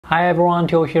Hi everyone,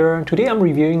 Theo here. Today I'm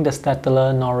reviewing the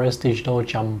Staedtler Noris Digital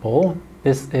Jumbo.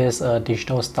 This is a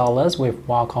digital stylus with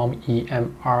Wacom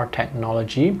EMR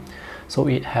technology. So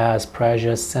it has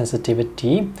pressure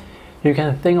sensitivity. You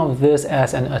can think of this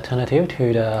as an alternative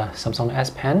to the Samsung S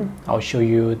Pen. I'll show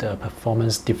you the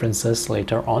performance differences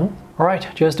later on.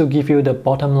 Alright, just to give you the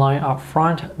bottom line up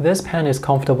front, this pen is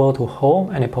comfortable to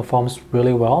hold and it performs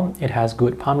really well. It has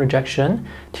good palm rejection,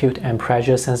 tilt and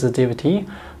pressure sensitivity,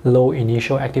 low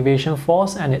initial activation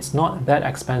force, and it's not that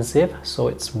expensive, so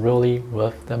it's really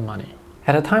worth the money.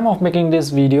 At the time of making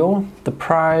this video, the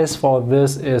price for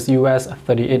this is US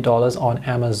 $38 on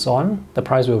Amazon. The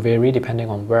price will vary depending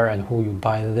on where and who you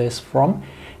buy this from.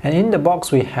 And in the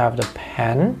box we have the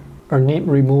pen, a nib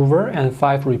remover, and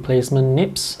 5 replacement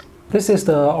nibs. This is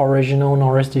the original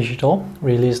Noris Digital,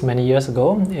 released many years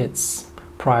ago. It's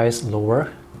priced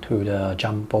lower to the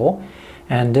Jumbo.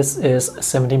 And this is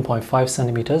 17.5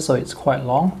 centimeters, so it's quite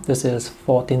long. This is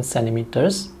 14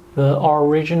 centimeters. The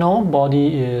original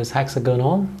body is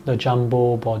hexagonal. The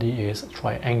Jumbo body is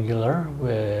triangular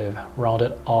with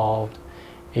rounded off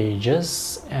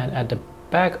edges. And at the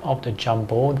back of the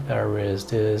Jumbo, there is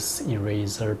this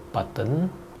eraser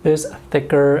button. This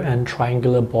thicker and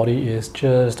triangular body is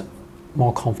just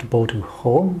more comfortable to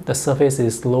hold. The surface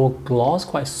is low gloss,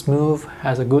 quite smooth,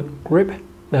 has a good grip.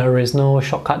 There is no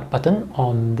shortcut button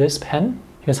on this pen.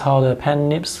 Here's how the pen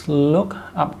nibs look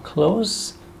up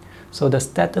close. So the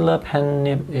Staedtler pen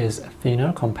nib is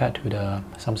thinner compared to the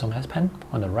Samsung S Pen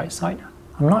on the right side.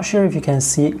 I'm not sure if you can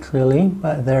see it clearly,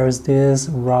 but there's this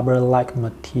rubber-like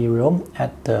material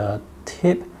at the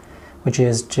tip, which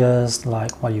is just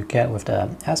like what you get with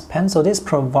the S Pen. So this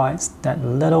provides that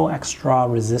little extra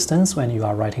resistance when you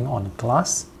are writing on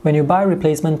glass. When you buy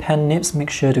replacement pen nibs, make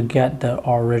sure to get the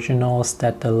original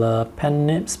Staedtler pen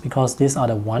nibs because these are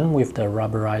the one with the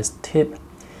rubberized tip.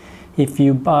 If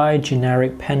you buy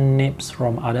generic pen nibs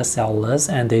from other sellers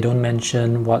and they don't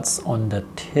mention what's on the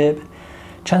tip,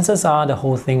 chances are the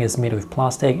whole thing is made with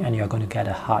plastic and you're going to get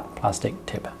a hard plastic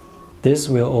tip. This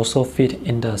will also fit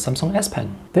in the Samsung S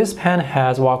Pen. This pen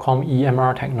has Wacom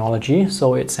EMR technology,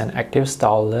 so it's an active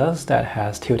stylus that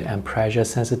has tilt and pressure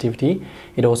sensitivity.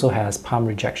 It also has palm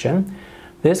rejection.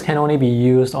 This can only be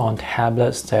used on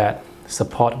tablets that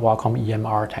support Wacom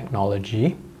EMR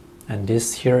technology. And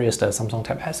this here is the Samsung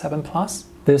Tab S7 Plus.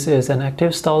 This is an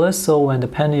active stylus, so when the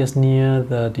pen is near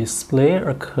the display,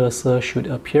 a cursor should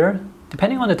appear.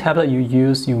 Depending on the tablet you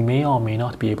use, you may or may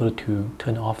not be able to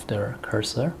turn off the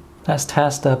cursor. Let's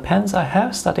test the pens I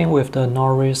have, starting with the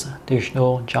Noris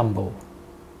Digital Jumbo.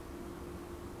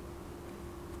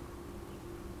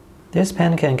 This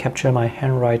pen can capture my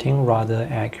handwriting rather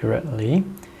accurately.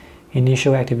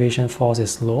 Initial activation force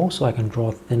is low, so I can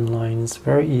draw thin lines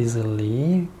very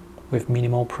easily with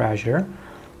minimal pressure.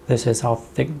 This is how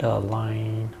thick the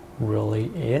line really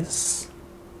is.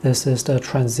 This is the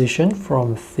transition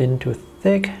from thin to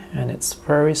thick, and it's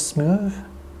very smooth.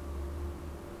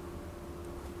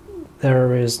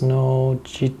 There is no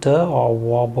jitter or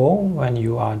wobble when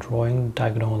you are drawing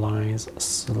diagonal lines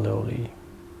slowly.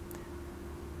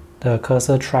 The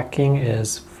cursor tracking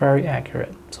is very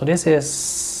accurate. So this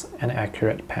is an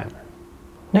accurate pen.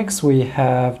 Next we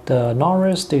have the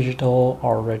Noris Digital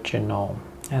Original.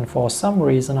 And for some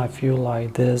reason I feel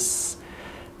like this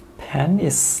pen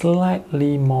is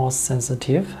slightly more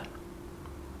sensitive.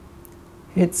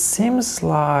 It seems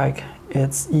like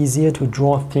it's easier to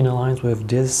draw thinner lines with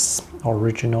this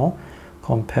original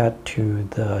compared to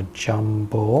the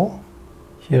Jumbo.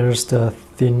 Here's the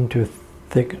thin to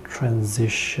thick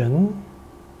transition.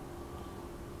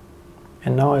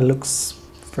 And now it looks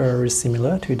very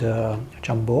similar to the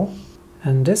Jumbo.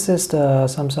 And this is the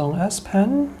Samsung S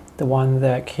Pen, the one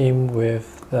that came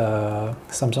with the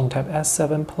Samsung Tab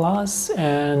S7 Plus,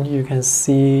 and you can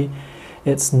see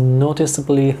it's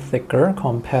noticeably thicker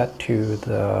compared to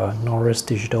the Noris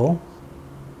Digital.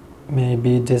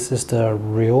 Maybe this is the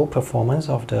real performance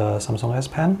of the Samsung S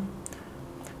Pen.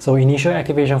 So initial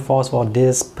activation force for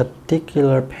this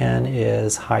particular pen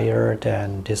is higher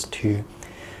than these two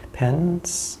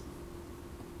pens.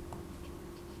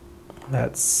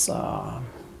 Let's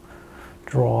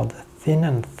draw the thin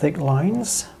and thick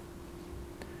lines.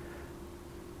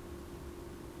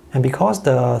 And because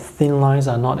the thin lines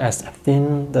are not as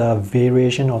thin, the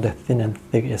variation of the thin and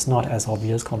thick is not as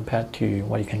obvious compared to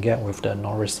what you can get with the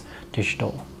Noris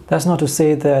Digital. That's not to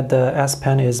say that the S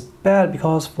Pen is bad,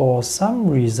 because for some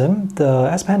reason the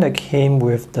S Pen that came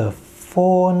with the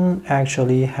phone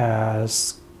actually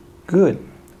has good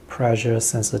pressure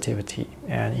sensitivity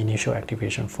and initial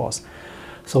activation force.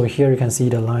 So here you can see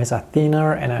the lines are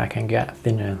thinner and I can get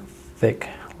thin and thick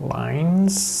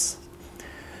lines.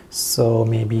 So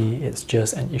maybe it's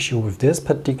just an issue with this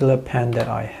particular pen that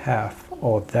I have,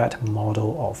 or that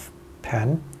model of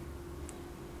pen.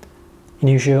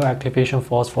 Initial activation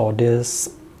force for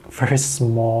this very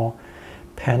small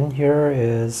pen here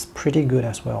is pretty good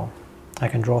as well. I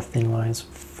can draw thin lines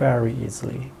very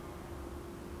easily.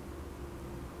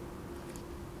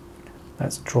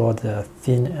 Let's draw the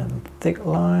thin and thick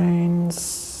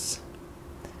lines.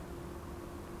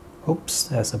 Oops,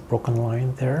 there's a broken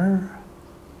line there.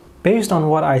 Based on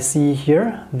what I see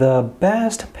here, the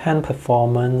best pen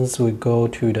performance would go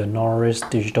to the Noris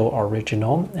Digital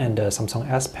Original and the Samsung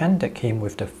S Pen that came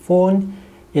with the phone.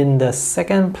 In the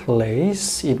second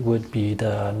place, it would be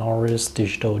the Noris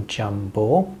Digital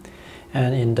Jumbo.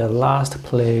 And in the last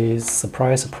place,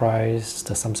 surprise, surprise,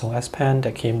 the Samsung S Pen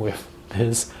that came with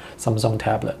this Samsung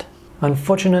tablet.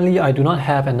 Unfortunately, I do not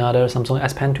have another Samsung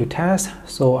S Pen to test,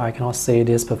 so I cannot say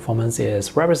this performance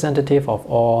is representative of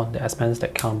all the S Pens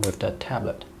that come with the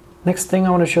tablet. Next thing I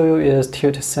want to show you is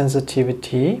tilt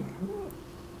sensitivity.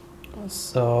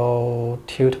 So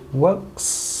tilt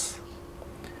works.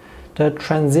 The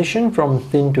transition from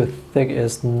thin to thick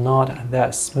is not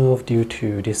that smooth due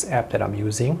to this app that I'm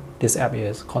using. This app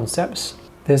is Concepts.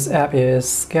 This app is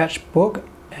Sketchbook,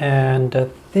 and the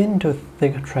thin to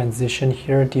thick transition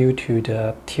here due to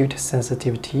the tilt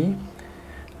sensitivity,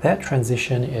 that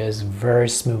transition is very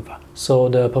smooth. So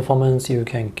the performance you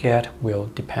can get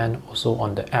will depend also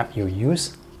on the app you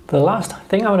use. The last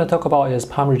thing I want to talk about is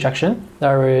palm rejection.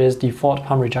 There is default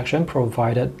palm rejection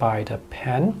provided by the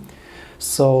pen.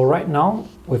 So right now,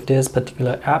 with this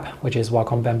particular app, which is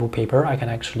Wacom Bamboo Paper, I can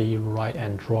actually write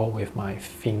and draw with my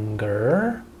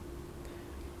finger.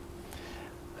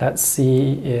 Let's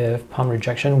see if palm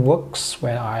rejection works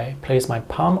when I place my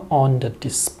palm on the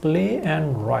display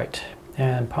and write.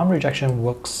 And palm rejection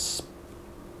works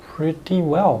pretty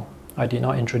well. I did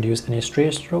not introduce any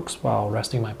straight strokes while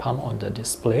resting my palm on the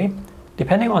display.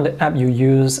 Depending on the app you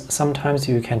use, sometimes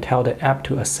you can tell the app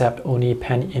to accept only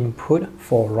pen input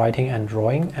for writing and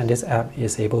drawing, and this app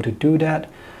is able to do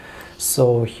that.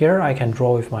 So here I can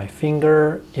draw with my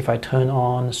finger. If I turn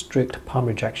on strict palm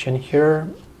rejection here,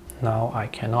 now I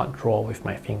cannot draw with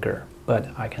my finger, but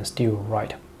I can still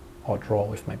write or draw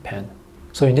with my pen.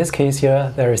 So in this case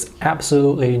here, there is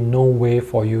absolutely no way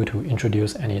for you to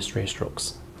introduce any straight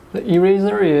strokes. The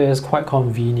eraser is quite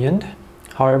convenient.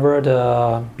 However,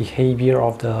 the behavior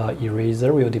of the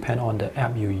eraser will depend on the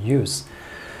app you use.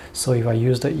 So if I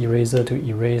use the eraser to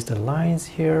erase the lines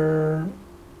here,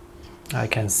 I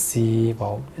can see,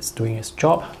 well, it's doing its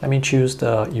job. Let me choose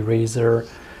the eraser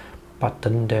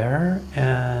button there,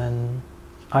 and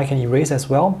I can erase as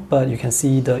well, but you can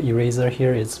see the eraser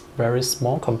here is very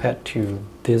small compared to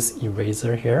this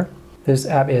eraser here. This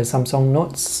app is Samsung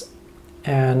Notes,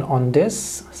 and on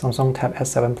this Samsung Tab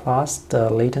S7 Plus, the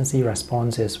latency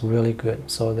response is really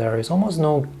good. So there is almost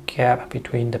no gap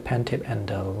between the pen tip and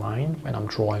the line when I'm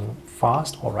drawing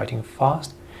fast or writing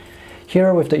fast.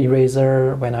 Here with the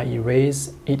eraser, when I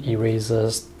erase, it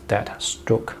erases that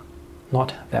stroke,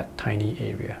 not that tiny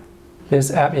area. This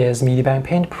app is Medibank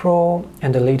Paint Pro,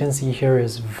 and the latency here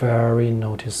is very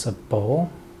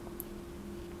noticeable.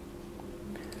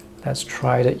 Let's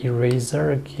try the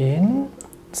eraser again.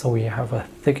 So we have a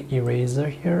thick eraser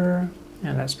here,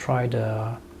 and let's try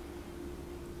the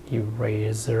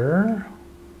eraser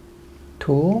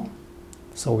tool.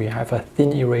 So we have a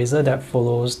thin eraser that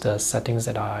follows the settings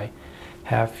that I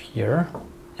have here.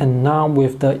 And now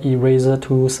with the eraser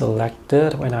tool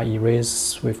selected, when I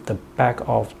erase with the back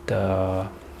of the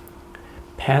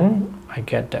pen, I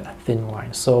get that thin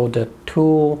line. So the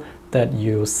tool that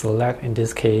you select in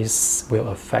this case will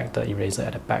affect the eraser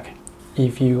at the back.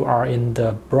 If you are in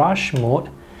the brush mode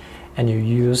and you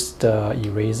use the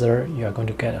eraser, you are going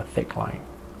to get a thick line.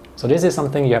 So this is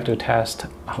something you have to test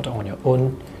out on your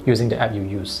own using the app you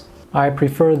use. I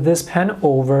prefer this pen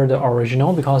over the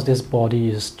original because this body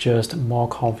is just more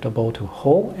comfortable to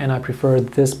hold, and I prefer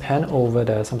this pen over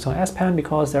the Samsung S Pen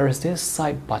because there is this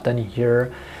side button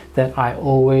here that I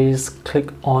always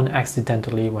click on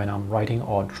accidentally when I'm writing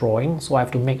or drawing. So I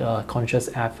have to make a conscious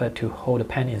effort to hold the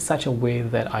pen in such a way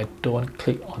that I don't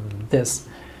click on this.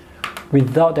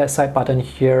 Without that side button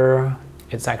here,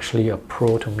 it's actually a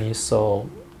pro to me. So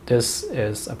this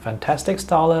is a fantastic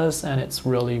stylus and it's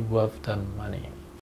really worth the money.